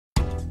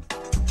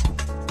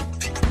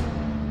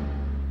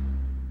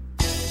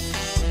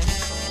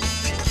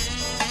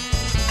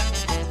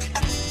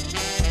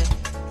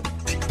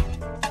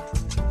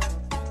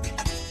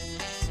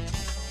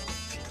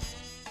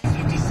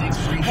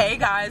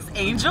guys,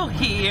 Angel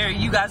here.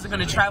 You guys are going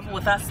to travel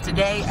with us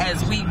today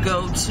as we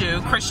go to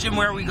Christian.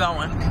 Where are we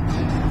going?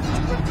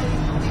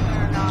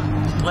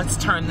 Let's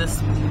turn this,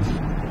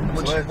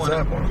 what you want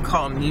to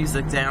call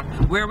music, down.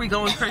 Where are we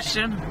going,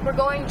 Christian? We're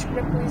going to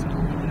Ripley's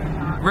Believe It or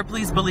Not.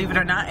 Ripley's Believe It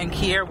or Not. And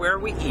Kier, where are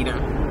we eating?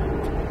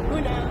 Who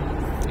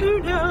knows?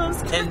 Who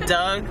knows? And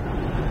Doug,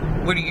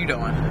 what are you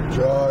doing?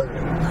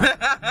 Driving.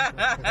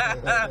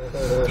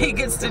 He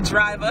gets to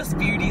drive us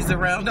beauties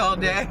around all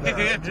day.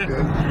 That's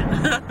good.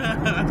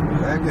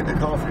 I'm getting the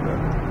coffee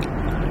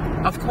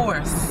though. Of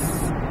course.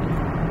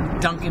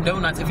 Dunkin'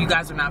 Donuts. If you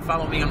guys are not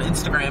following me on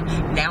Instagram,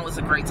 now is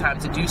a great time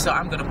to do so.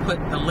 I'm going to put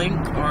the link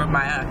or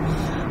my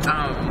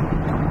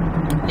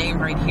name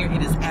right here.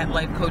 It is at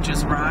Life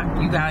Coaches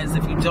Rock. You guys,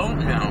 if you don't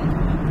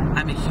know,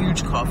 I'm a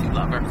huge coffee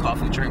lover,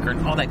 coffee drinker,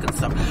 and all that good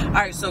stuff. All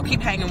right, so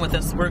keep hanging with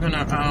us. We're going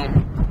to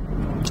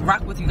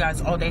rock with you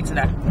guys all day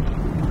today.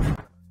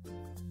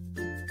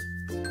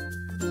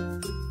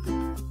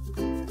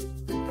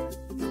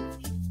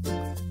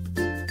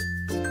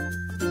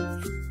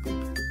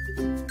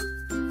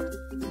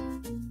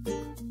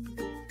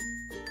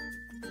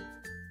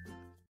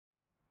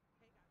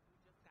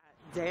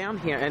 Down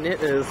here and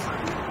it is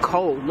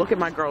cold. Look at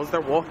my girls, they're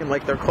walking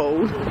like they're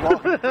cold. You gotta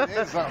go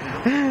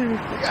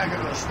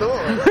to the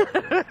store.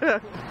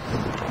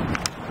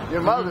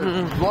 Your mother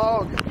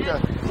vlog.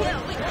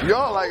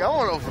 Y'all like, I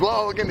want to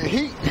vlog in the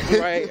heat.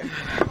 Right.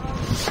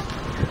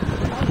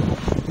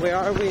 Where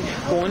are we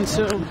going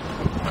to?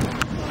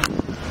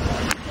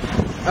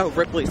 Oh,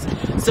 Ripley's.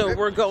 So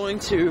we're going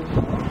to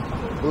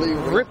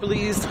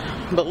Ripley's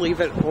Believe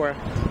It or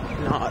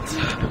Not.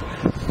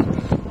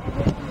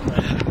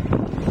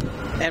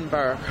 And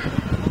Burr.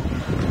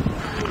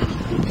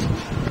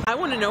 I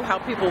want to know how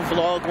people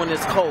vlog when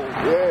it's cold.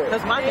 Yeah.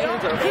 Because my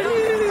hands are.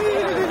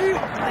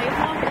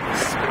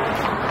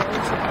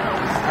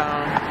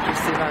 You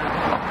see that?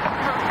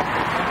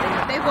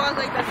 They vlog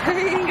like this.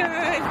 Hey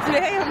guys,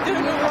 today I'm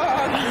doing a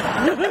vlog.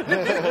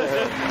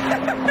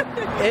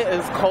 It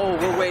is cold.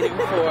 We're waiting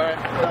for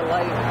the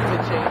light to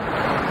change.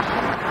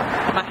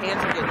 My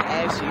hands are getting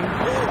ashy.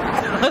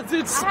 Because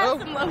it's so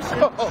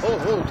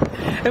cold.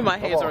 And my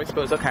hands are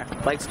exposed. Okay,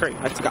 light's great.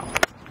 Let's go.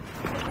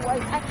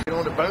 Get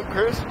on the boat,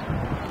 Chris.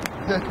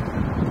 You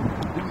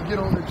can get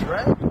on the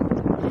track.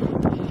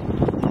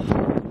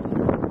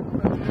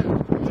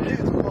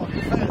 It's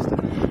walking faster.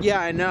 Yeah,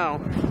 I know.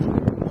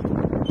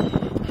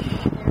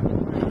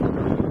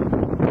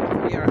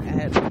 We are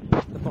at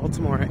the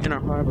Baltimore Inner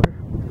Harbor.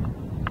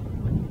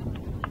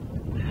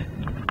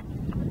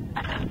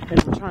 And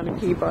I'm trying to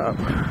keep up.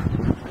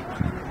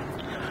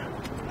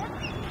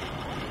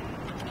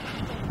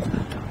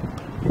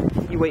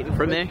 You waiting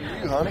for me?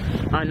 You, honey.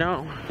 I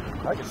know.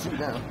 I can see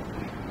now.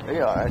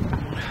 They all right.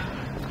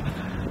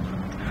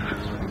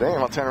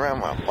 Damn, I'll turn around,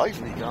 my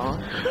wife be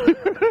gone.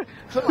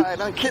 Somebody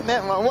done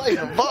kidnapped my wife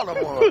in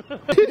Baltimore.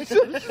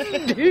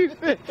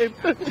 Stupid.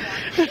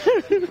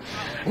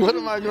 What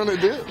am I gonna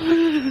do?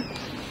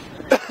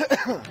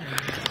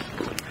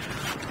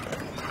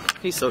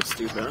 He's so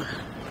stupid.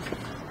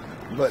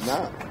 But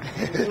not.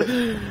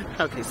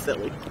 Okay,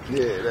 silly.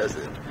 Yeah, that's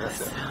it.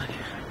 That's it.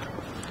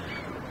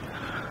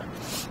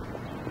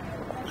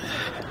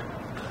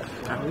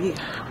 Are we?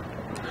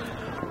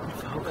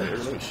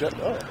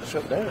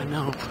 Shut down. I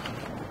know.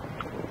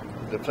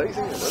 The place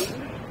is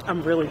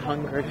I'm really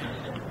hungry.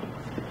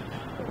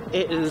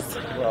 It is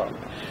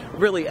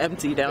really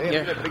empty down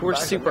here. We're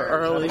super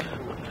early.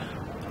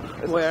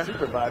 Where?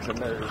 Super box of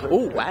nerves.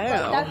 Oh,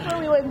 wow. That's where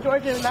we went in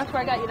Georgia, and that's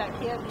where I got you that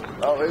candy.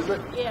 Oh, is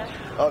it? Yeah.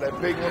 Oh,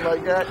 that big one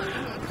like that?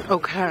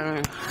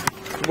 Okay.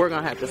 We're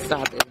going to have to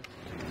stop it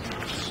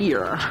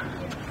here.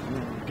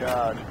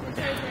 God.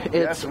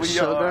 It's yes,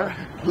 sugar. Are.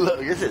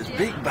 Look, it says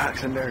big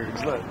box of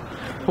nerds. Look.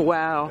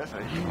 Wow. That's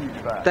a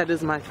huge box. That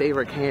is my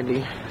favorite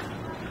candy.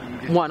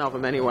 One of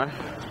them, anyway.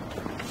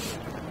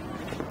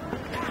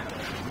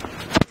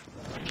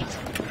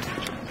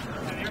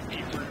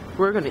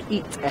 We're going to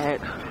eat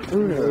at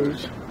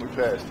Uno's. We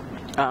passed.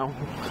 Oh.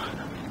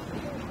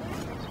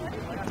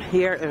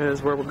 Here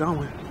is where we're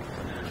going.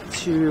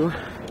 To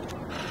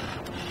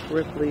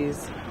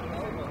Ripley's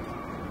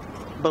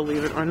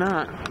Believe It or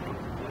Not.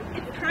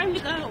 It's time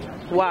to go.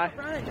 Why?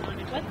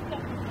 Let's go.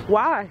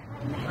 Why?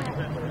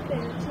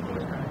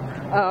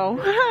 Oh,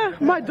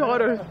 my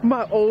daughter,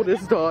 my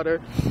oldest daughter,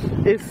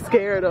 is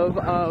scared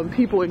of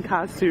people in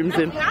costumes,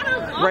 and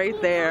right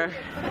there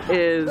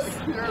is,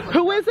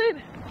 who is it?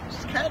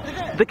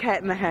 The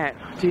Cat in the Hat.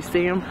 Do you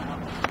see him?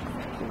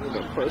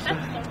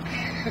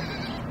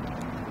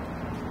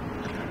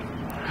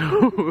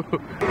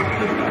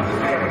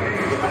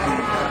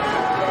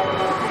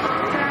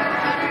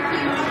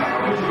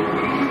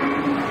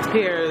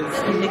 Here's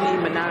Nicki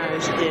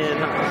Minaj in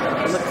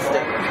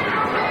lipstick.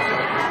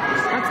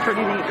 That's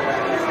pretty neat.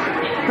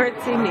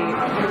 Pretty neat.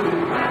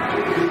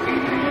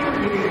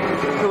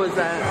 Who is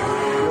that?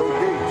 Bill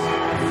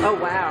Gates. Oh,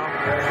 wow.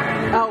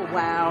 Oh,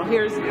 wow.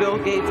 Here's Bill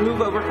Gates.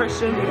 Move over,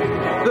 Christian.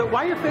 But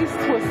why your face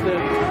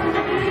twisted?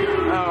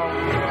 Oh.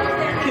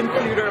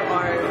 Computer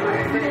art.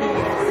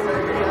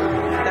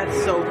 That's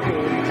That's so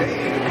cool.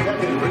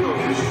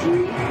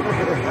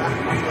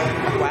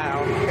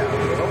 Wow.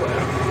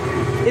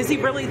 Is he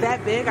really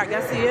that big? I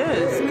guess he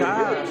is.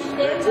 Gosh.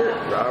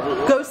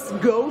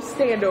 Go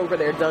stand over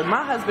there, Doug.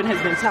 My husband has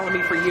been telling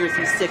me for years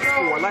he's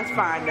 6'4". Let's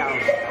find out.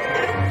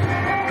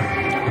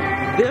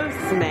 This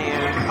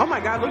man. Oh my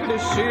God, look at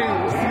his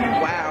shoes.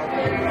 Wow.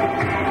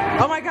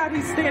 Oh my God,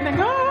 he's standing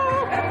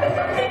up.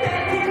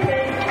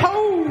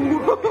 Oh.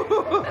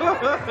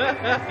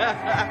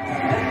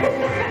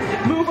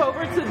 Move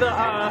over to the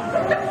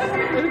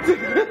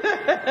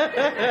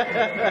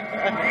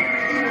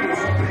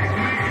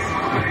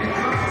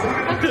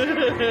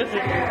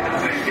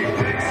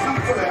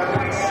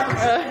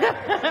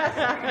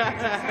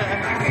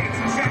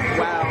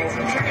Wow.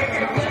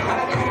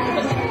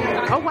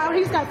 Oh wow,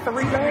 he's got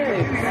 3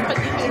 legs.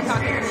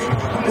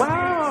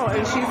 Wow,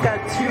 and she's got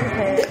 2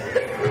 heads.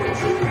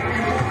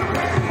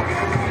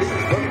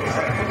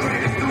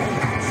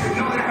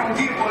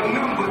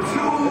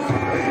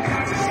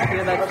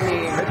 Yeah, that's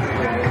me.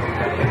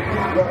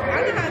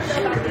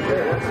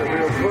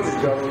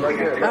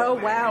 Oh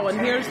wow, and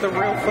here's the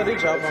real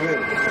footage of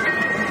him.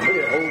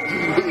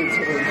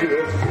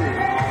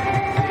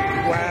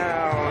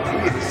 Wow.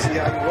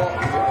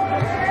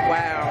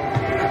 Wow.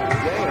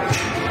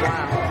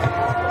 Wow.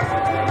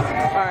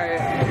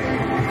 Alright.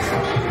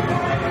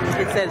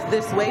 It says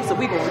this way, so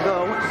we're going to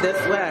go this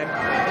way.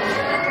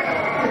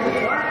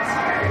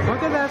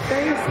 Look at that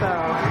face,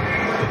 though.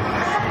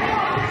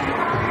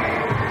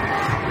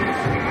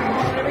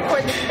 I'm going to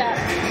record the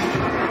steps.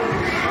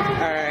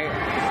 Alright.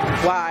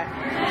 Why?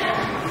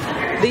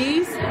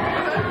 These?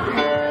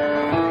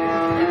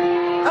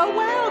 Oh,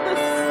 wow, the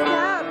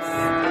steps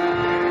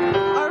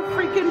are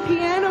freaking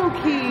piano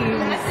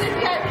keys.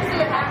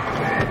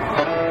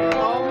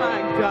 Oh, my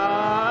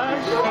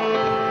gosh.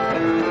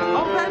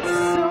 Oh, that's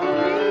so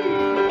neat.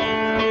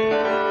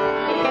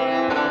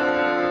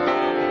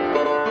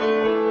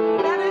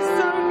 That is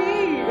so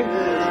neat.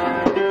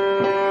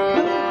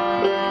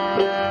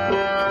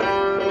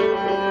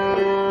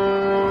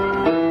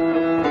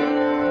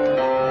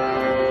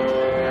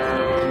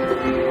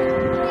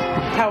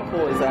 How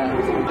cool is that?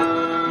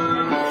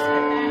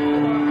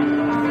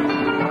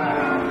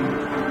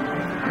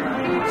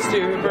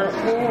 Super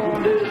cool.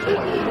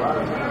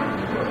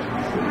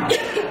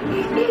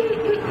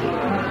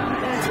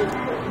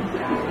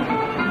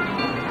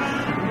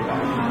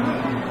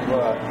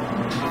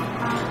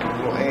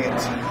 Little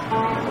ants. A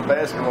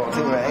basketball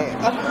team of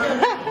ants.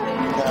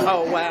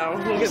 Oh wow,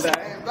 look at that.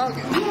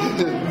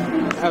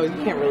 Oh, you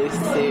can't really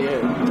see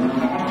it.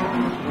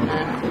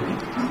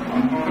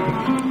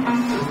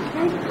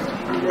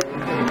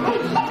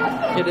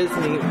 It is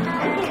neat.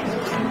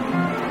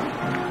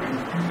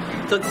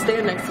 So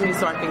stand next to me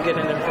so I can get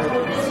in and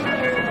focus.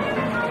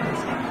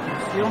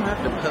 You don't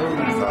have to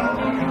pose.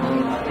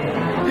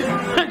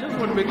 I just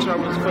want to make sure I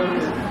was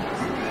focused.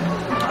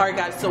 Alright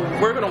guys, so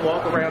we're going to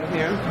walk around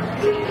here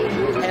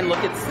and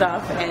look at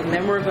stuff, and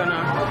then we'll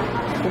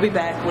be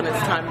back when it's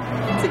time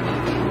to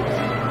eat.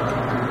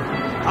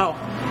 Oh,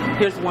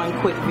 here's one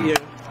quick view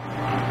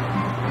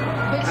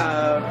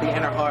of the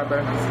Inner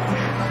Harbor.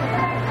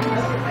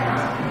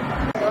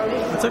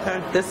 It's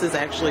okay. This is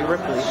actually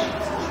Ripley.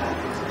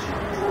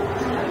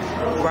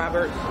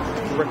 Robert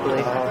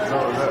Ripley.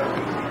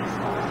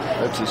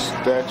 That's a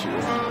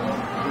statue.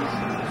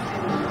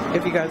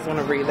 If you guys want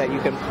to read that, you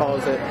can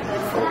pause it.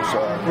 Oh,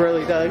 sorry.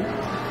 Really, Doug?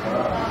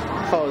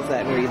 Pause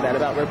that and read that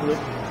about Ripley.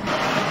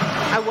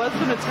 I was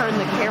going to turn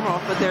the camera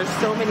off, but there's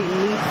so many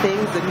neat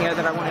things in here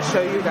that I want to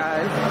show you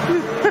guys.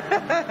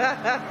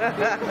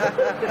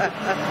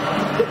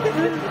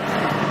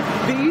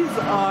 These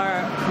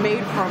are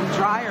made from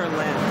dryer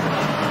lint.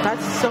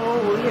 That's so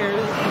weird.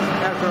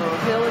 Our girl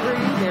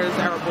Hillary, there's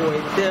our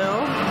boy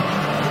Bill.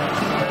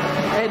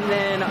 And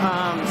then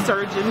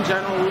Surgeon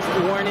General's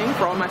warning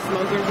for all my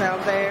smokers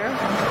out there.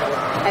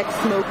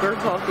 Ex-smoker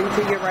talking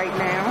to you right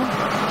now.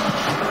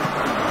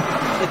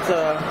 It's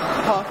a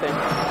coffin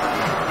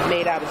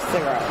made out of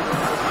cigarettes.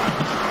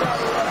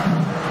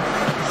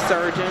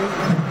 Surgeon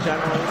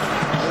General's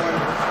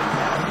warning.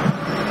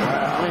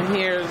 And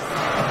here's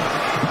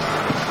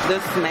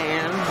this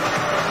man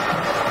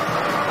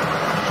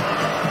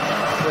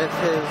with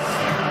his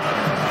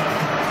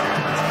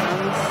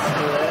tongue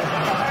slit.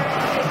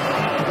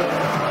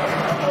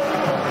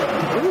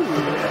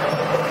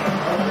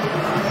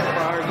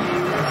 Are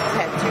you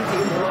tattoo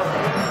people?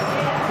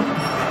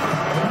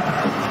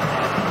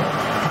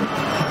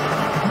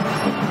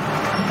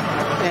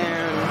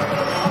 And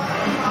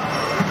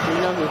you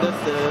know who this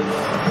is.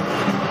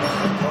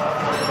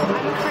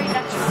 I'm afraid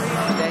that's real.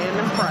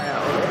 Standing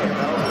proud.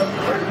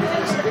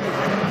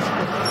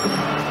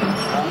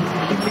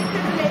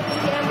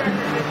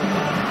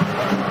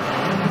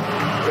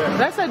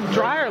 That's a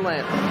dryer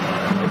lint.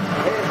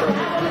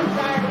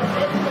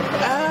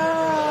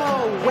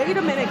 Oh, wait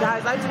a minute,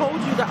 guys. I told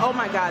you that. Oh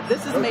my God,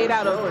 this is made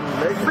out of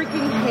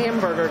freaking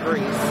hamburger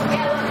grease.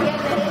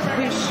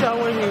 He's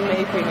showing you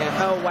making it.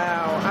 Oh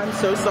wow, I'm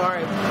so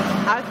sorry.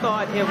 I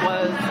thought it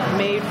was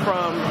made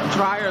from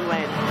dryer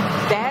lint.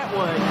 That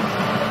one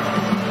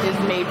is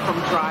made from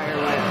dryer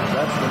lint.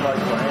 That's the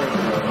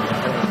Michelangelo.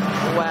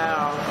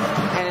 Wow.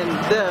 And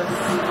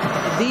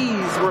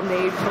these were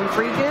made from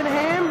freaking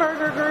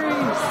hamburger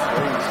grease.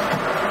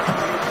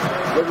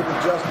 Look at the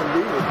Justin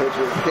Bieber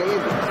picture of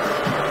candy.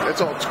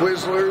 It's all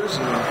Twizzlers.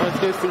 And Let's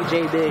go see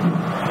JB.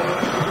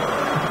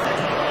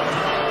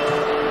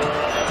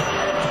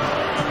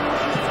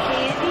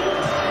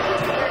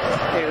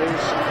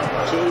 There's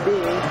JB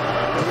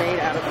made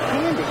out of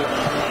candy.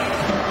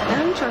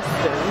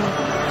 Interesting.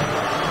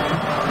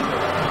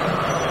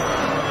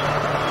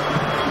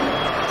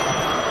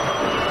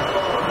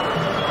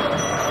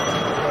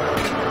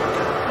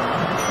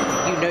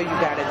 You know you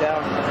got it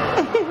though.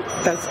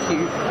 That's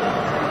cute.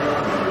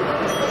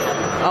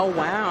 Oh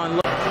wow. And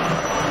look.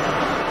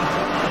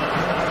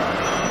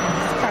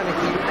 It's kind of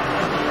cute.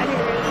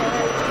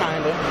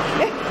 Kind of.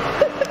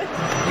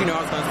 You know I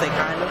was going to say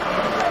kind of.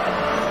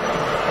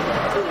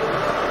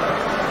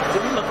 Do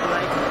we look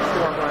like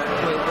or what?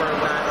 Wait, we're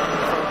not in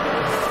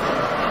focus.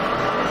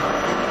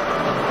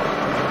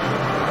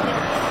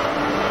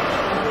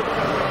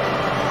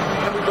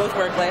 And we both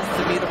wear glasses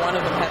to be the one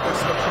of them had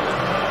prescription.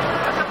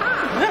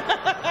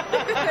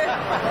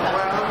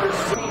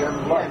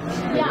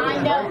 Yeah,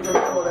 I know. Right in the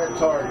middle of that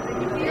target.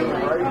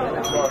 Right in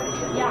the target.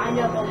 Yeah, I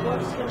know, but we're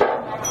just gonna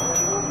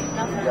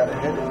nothing. You gotta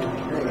hit it.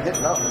 You ain't hit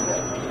nothing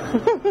yet.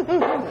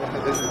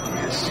 This is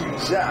your shoot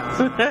shots.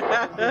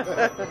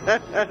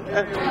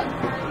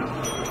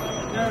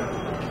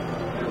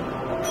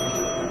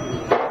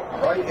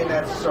 Right in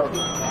that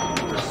circle.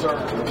 The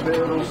circle. The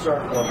middle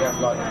circle of that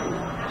light.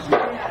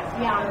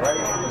 Yeah. Right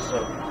in the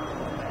circle.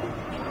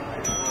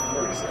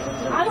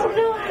 I don't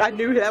know. I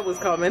knew that was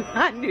coming.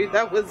 I knew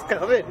that was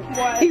coming.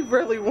 What? He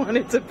really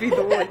wanted to be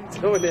the one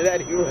doing it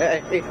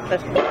anyway.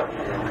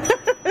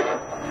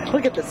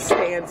 Look at the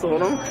stance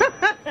on him.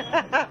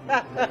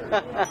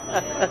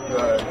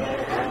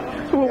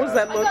 What was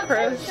that look,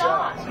 Chris?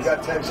 Shots. You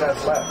got 10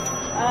 shots left.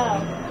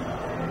 Oh.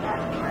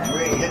 You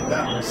ain't hitting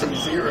that. See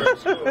zero.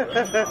 It's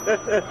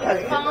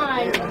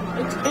fine.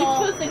 It's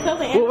supposed to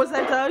come in. What was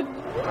that, Doug?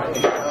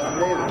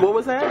 What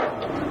was that?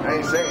 I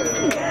ain't saying it.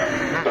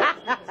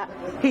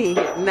 He ain't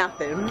hit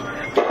nothing. I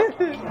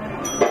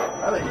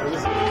think it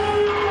was.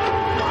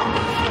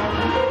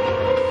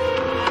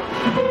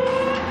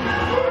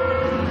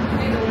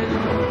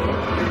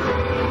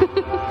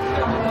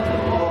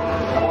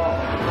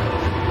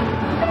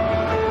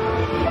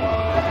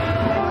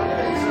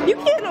 You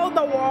can't hold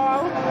the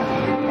wall.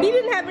 He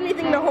didn't have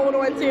anything to hold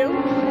on to.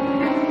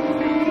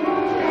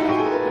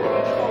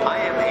 I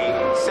am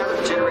a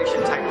seventh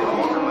generation type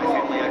performer. My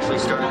family actually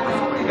started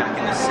performing back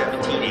in the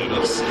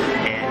 1780s,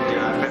 and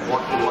I've been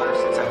walking water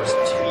since I was 2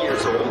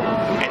 years old.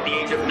 At the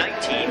age of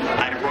 19,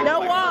 I broke No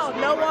my wall, first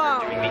no record wall.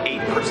 doing the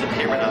 8-person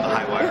hammer on the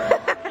high wire.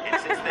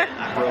 And since then,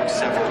 I broke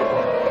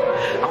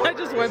several. I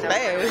just went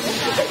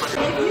fast.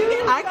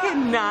 I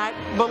cannot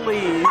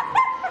believe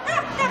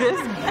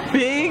this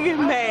big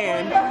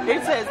man.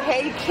 It says,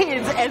 "Hey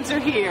kids, enter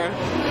here."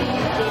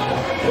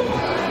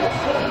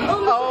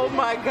 Oh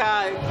my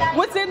God.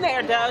 What's in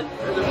there, Doug?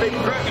 There's a big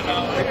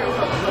crocodile.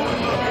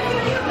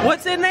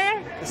 What's in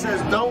there? It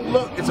says, don't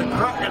look, it's a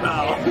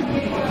crocodile.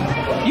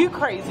 You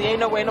crazy. Ain't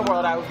no way in the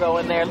world I would go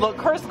in there. Look,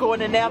 Chris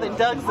going in now that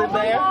Doug's in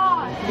there.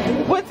 God.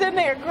 What's in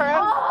there, Chris?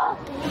 Oh,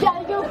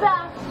 gotta go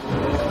fast.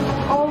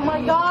 Oh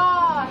my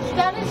gosh.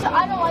 That is,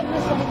 I don't like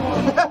this anymore.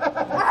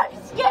 I'm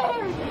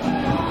scared.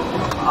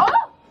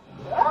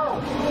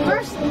 Oh,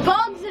 there's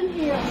bugs in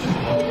here.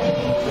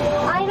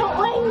 I don't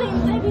like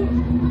these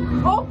anymore.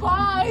 Oh,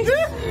 bye.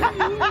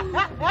 I'm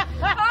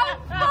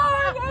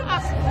sorry.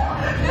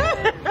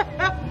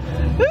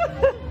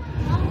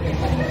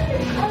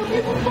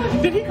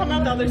 Did he come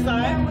out the other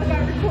side?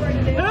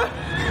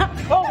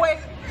 Oh, wait.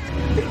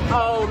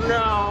 Oh,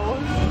 no.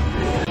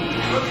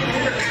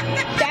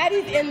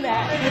 Daddy's in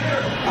that.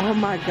 Oh,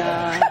 my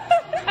God.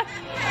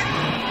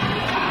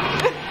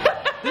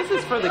 This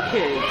is for the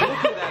kids. Look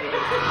who that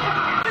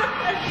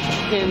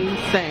is.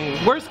 Insane.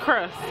 Where's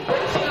Chris?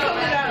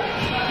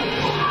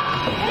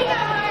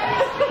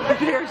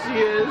 There she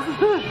is.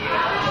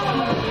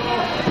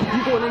 You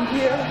going in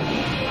here?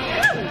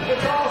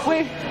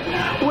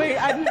 Wait,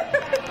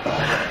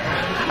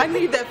 I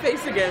need that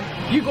face again.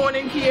 You going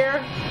in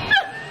here?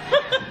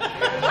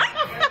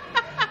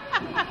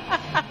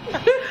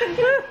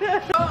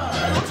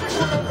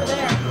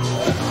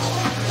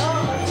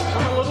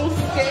 I'm a little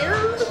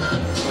scared.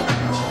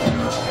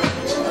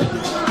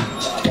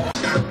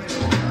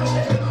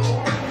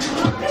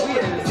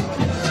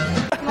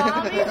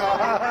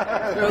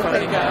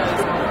 Okay, guys.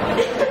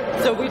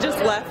 So we just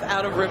left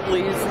out of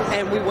Ripley's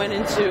and we went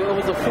into, it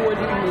was a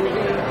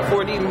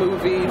 4D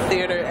movie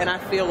theater, and I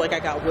feel like I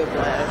got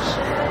whiplash.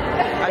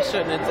 I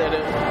shouldn't have did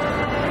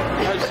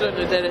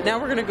it. Now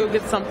we're gonna go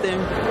get something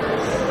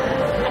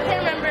I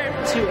can't remember.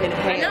 to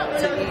inhale,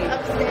 to eat.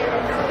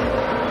 Upstairs.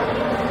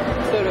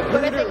 So the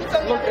But I think it's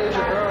on the look, other there's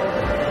your side. girl.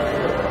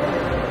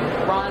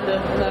 Rhonda,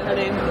 is that her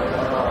name?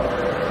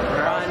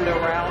 Rhonda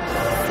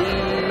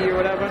Rousey or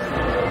whatever.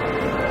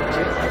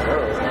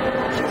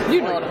 You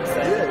know what I'm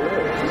saying. Yeah,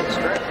 she looks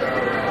great.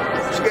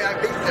 She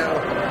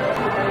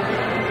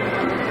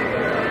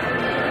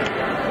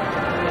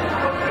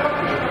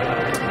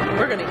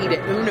eat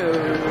at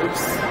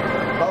Uno's.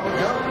 Bubble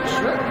gum,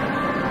 shrimp.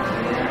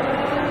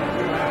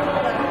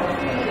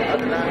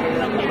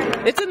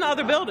 It's in the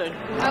other building.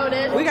 Oh, it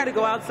is? We got to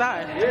go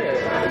outside.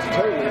 Yeah, it's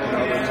totally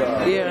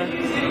outside. Yeah.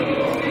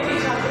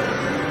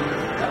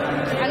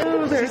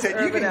 Oh, She there's said you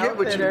Urban can get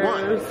what you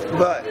Outfitters. want,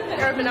 but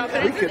Urban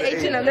Outfitters. This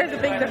is H&M. There's a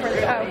big difference.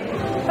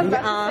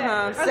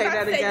 Say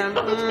that again.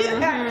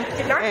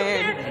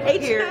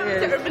 And here H&M to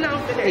is Urban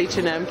Outfitters.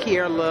 H&M.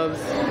 Kiera loves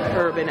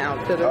Urban I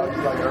Outfitters.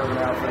 like Urban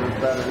Outfitters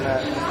better than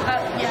that.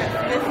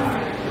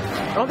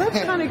 Yeah. Oh, that's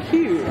kind of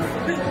cute.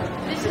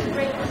 This is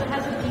great because it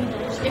has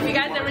Adidas. If you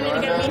guys ever need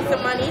to get me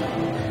some money,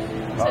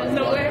 send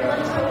somewhere. I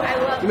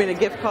love. You mean a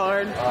gift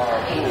card?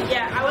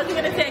 Yeah, I wasn't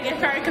gonna say a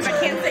gift card because I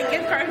can't say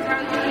gift cards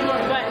around here anymore.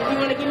 But if you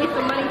want to give me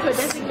some money to a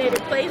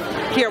designated place,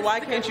 Kiera, why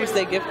can't you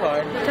say gift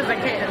card? because I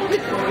can.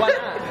 Why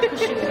not?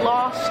 She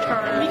lost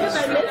her. Because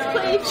I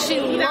misplaced. She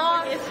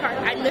lost. Gift card.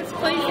 I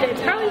misplaced it.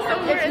 It's probably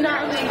somewhere It's in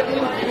not there.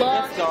 legal. You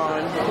lost. It's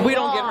gone. We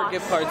don't give her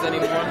gift cards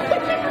anymore.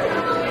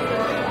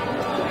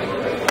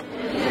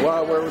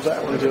 Wow, where was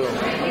that one to?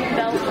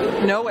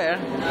 Nowhere.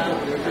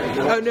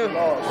 Oh, no.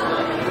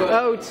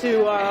 Oh,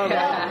 to,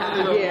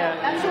 yeah.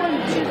 That's the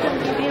one she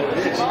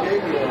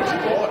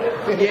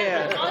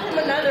Yeah. I'll give him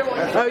another one.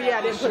 Oh, yeah,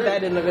 I didn't put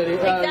that in the video.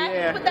 Oh, Exactly.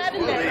 yeah. Put that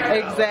in there.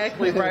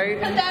 Exactly, right?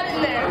 Put that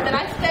in there. Then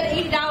I spent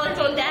 $80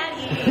 on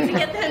Daddy to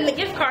get him the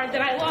gift card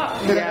that I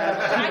lost.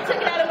 Yeah. And I took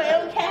it out of my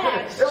own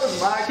cash. It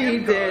was my She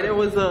did. It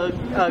was a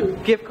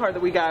gift card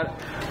that we got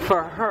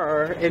for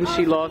her, and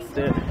she lost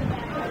it. I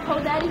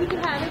told Daddy he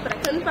could have it, but I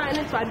couldn't find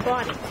it, so I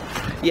bought it.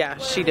 Yeah,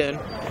 she did.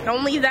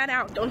 Don't leave that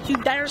out. Don't you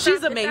dare. She's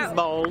drop this out.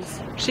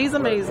 amazeballs. She's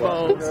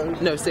amazeballs.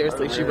 No,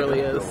 seriously, she really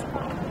is.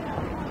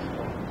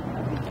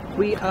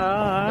 We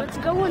are. Let's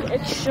go in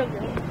It's Sugar.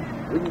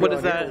 What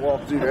is that?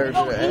 Walk through there to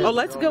the end. Oh,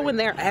 let's go in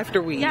there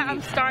after we Yeah, eat.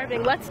 I'm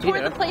starving. Let's tour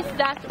Yeah. the places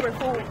after we're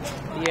full.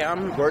 Yeah,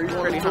 I'm Where you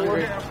want pretty to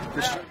tour?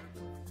 hungry.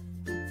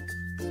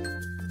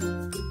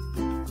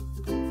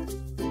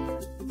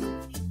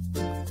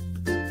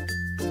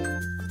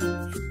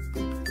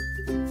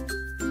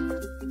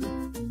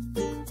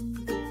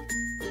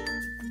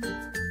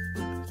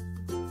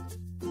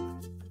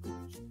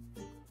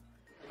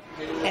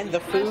 And the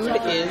food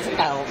is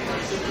out.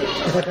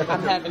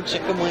 I'm having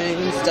chicken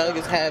wings. Doug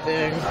is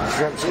having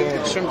Shrimp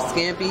scampi. shrimp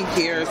scampi.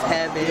 Kiera's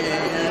having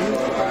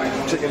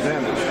Chicken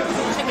tenders.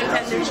 Chicken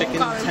tenders. chicken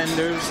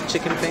tenders,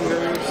 chicken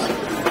fingers,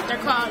 They're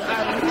called a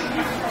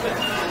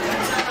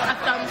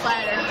thumb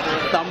platter.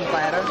 thumb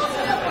platter.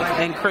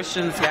 And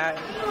Christian's got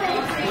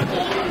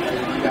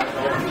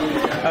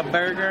a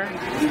burger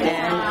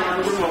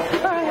and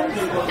fries.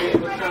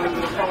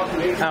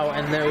 Oh,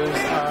 and those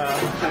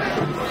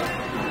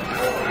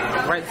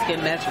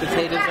Redskin mashed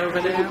potatoes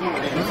over there.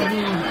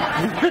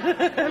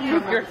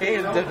 Move your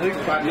hand, Doug. You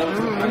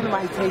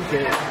might take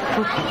it.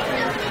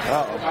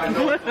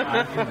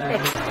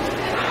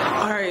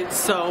 All right,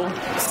 so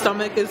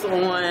stomach is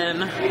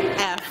on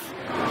F.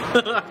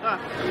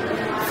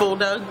 Full,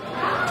 Doug?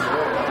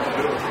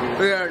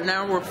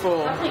 Now we're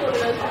full.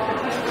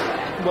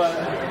 What?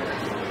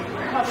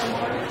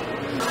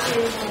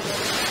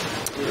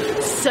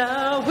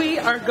 So we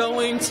are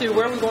going to,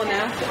 where are we going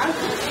now?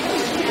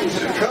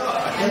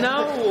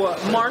 No,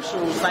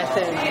 Marshall's, I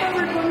think.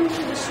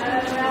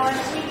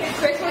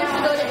 Chris wants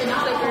to go to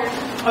Sugar.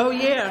 Oh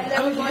yeah,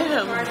 oh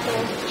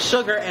yeah.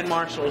 Sugar and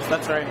Marshall's,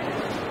 that's right.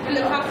 And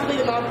then possibly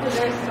the mall because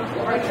there's some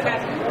orange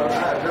back. I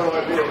have no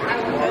idea. I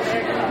won't go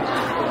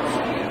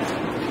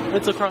there.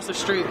 It's across the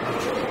street.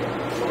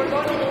 We're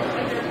going to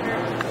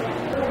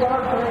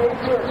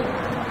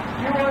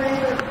You are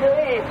either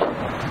saved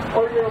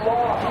or you're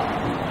lost.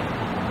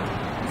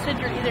 You said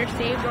you're either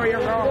saved or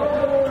you're wrong.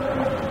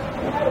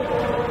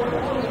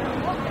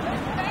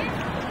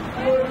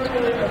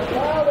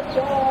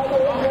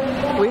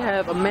 We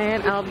have a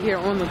man out here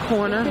on the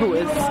corner who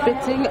is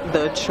spitting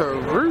the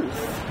truth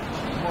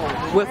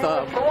with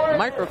a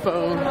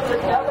microphone.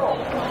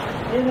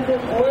 Into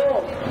this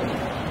world.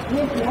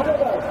 Each one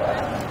of us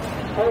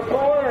are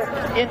born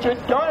into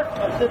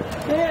darkness and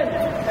sin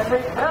and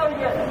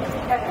rebellion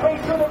and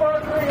hatred of our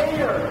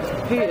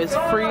Creator. He is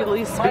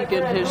freely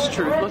speaking his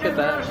truth. Look at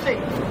that.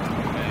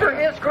 For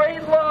His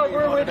great love,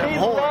 wherewith He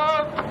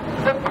loved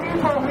the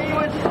people He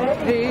would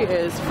save, He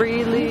is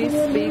freely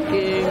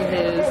speaking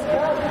his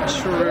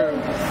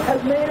truth.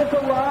 has made us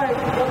alive.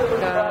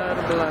 God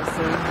bless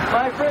him.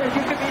 My friends,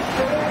 you can be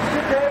saved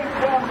today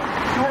from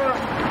your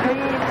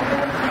pain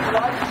empty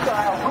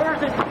lifestyle. Where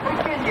is it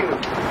taking you?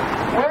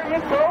 Where are you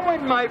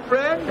going, my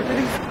friend?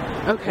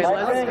 Okay, In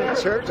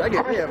let's. church, I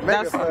get me a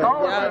That's- megaphone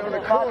right on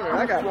the corner.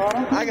 I got more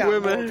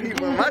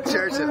people in my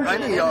church than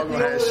any of y'all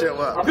gonna have show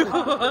up. I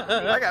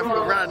got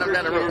people running up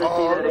down the road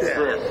all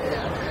day.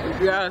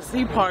 Yes,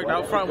 he parked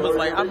out front and was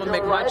like, I'm gonna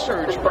make my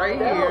church right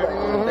here.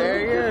 There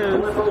he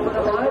is.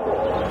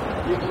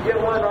 You can get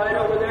one right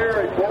over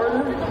there at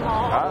Gordon.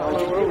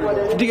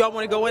 Do y'all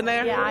want to go in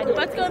there? Yeah,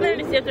 let's go there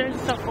to see if there's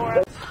stuff for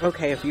us.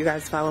 Okay, if you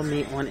guys follow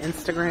me on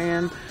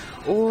Instagram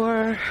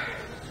or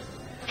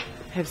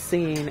have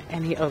seen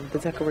any of the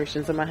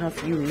decorations in my house,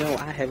 you know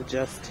I have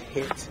just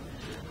hit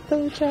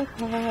So check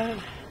out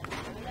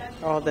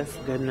all this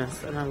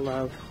goodness, and I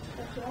love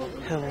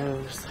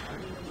pillows.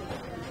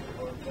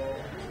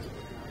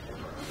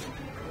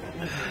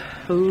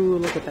 Ooh,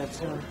 look at that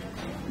stuff.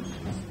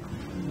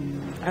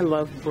 I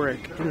love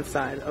brick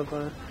inside of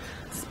a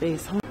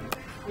space home.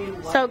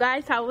 So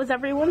guys, how was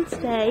everyone's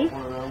day?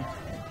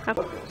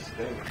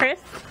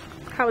 Chris,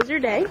 how was your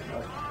day?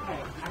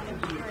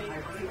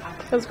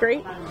 It was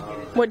great.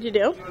 What'd you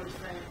do?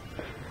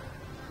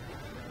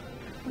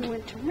 We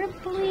went to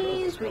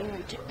Ripley's, we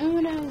went to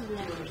Uno,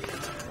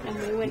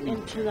 and we went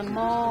into the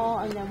mall,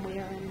 and then we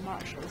are in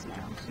Marshall's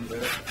now.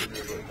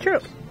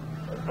 True.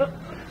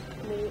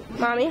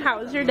 Mommy, how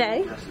was your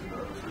day?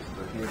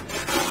 I'm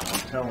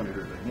telling you,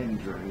 there's a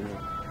hinge right here.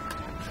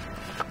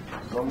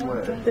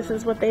 Somewhere. This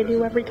is what they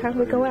do every time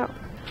we go out.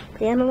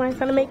 They analyze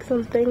how to make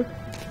something.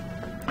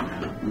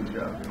 Good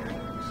job.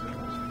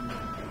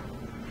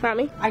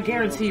 Mommy, I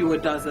guarantee you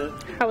it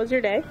doesn't. how was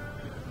your day?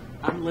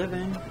 I'm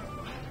living.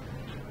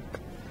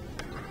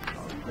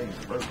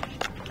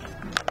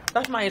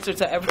 That's my answer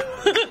to everyone.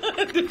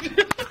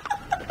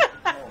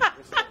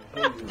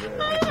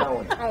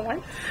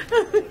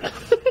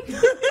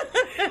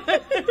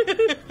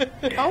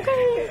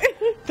 Okay.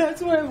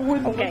 That's when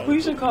Okay.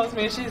 Quisha calls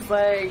me and she's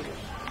like,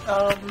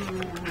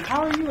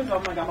 how are you? And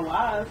I'm like, I'm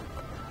alive.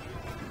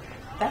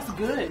 That's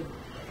good.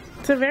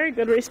 It's a very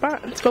good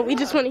response, but we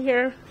just want to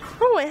hear,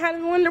 oh, I had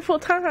a wonderful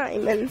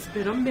time. And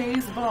Been on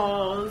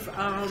baseballs.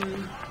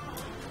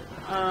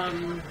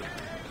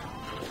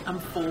 I'm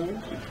full.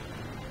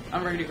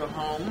 I'm ready to go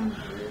home.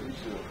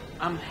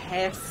 I'm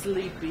half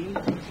sleepy.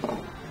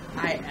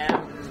 I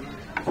am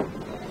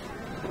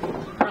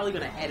probably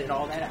gonna edit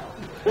all that out.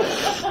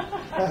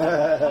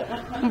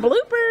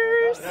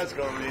 bloopers. That's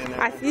gonna be in there.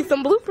 I see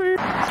some bloopers.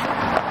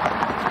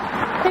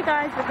 Hey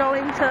guys, we're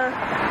going to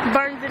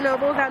Barnes &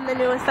 Noble. I'm the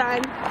new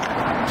assigned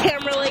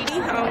camera lady.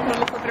 Oh, let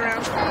me flip it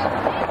around.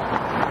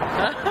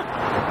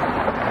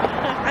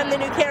 I'm the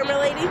new camera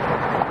lady.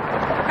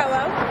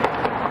 Hello?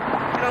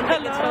 I don't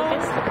think it's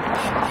focused.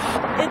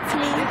 It's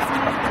me.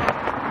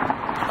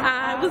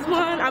 I was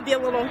one. I'll be a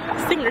little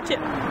singer too.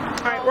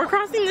 Alright, we're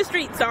crossing the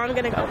street, so I'm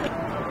gonna go.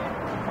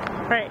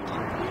 Alright.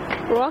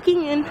 We're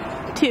walking in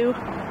to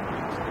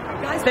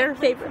their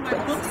favorite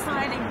place. Book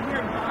signing here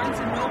at Barnes &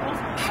 Noble.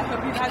 I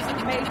hope you guys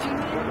have made you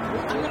here.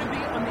 I'm going to be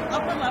on the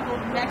upper level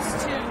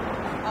next to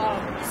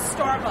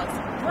Starbucks.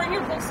 Bring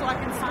your books so I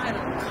can sign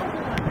them. Come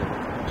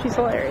on. She's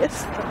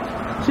hilarious.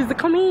 She's a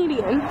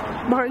comedian.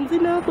 Barnes &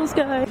 Noble's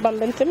guy.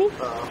 Bump into me.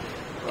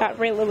 Got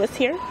Ray Lewis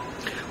here.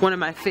 One of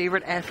my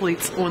favorite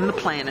athletes on the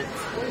planet.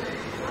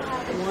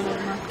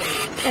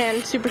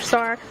 And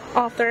superstar,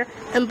 author,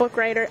 and book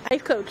writer,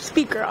 life coach,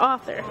 speaker,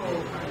 author,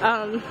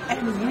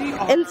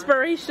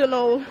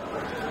 inspirational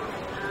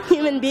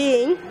human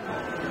being.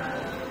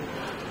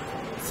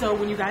 So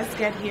when you guys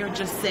get here,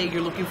 just say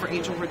you're looking for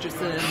Angel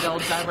Richardson and they'll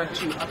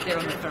direct you up there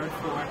on the 3rd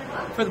floor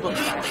for the book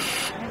signing.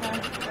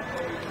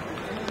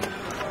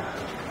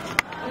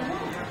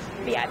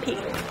 VIP.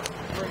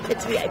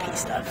 It's VIP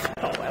stuff.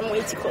 Oh, I'm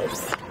way too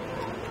close.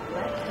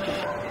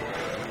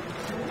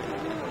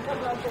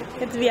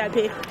 It's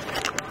VIP.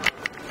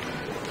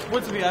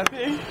 What's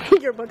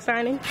VIP? Your book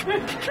signing.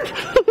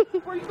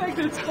 Where you think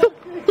this?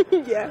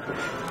 Yeah.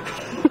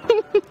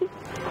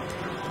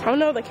 Oh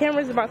no, the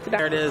camera's about to die.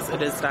 There it is.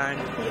 It is dying.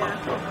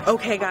 Yeah.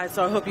 Okay, guys.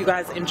 So I hope you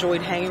guys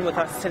enjoyed hanging with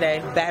us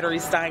today.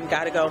 Battery's dying.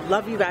 Gotta go.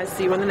 Love you guys.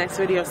 See you in the next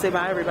video. Say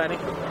bye, everybody.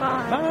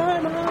 Bye.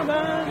 Bye.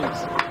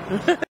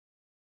 Bye. Bye.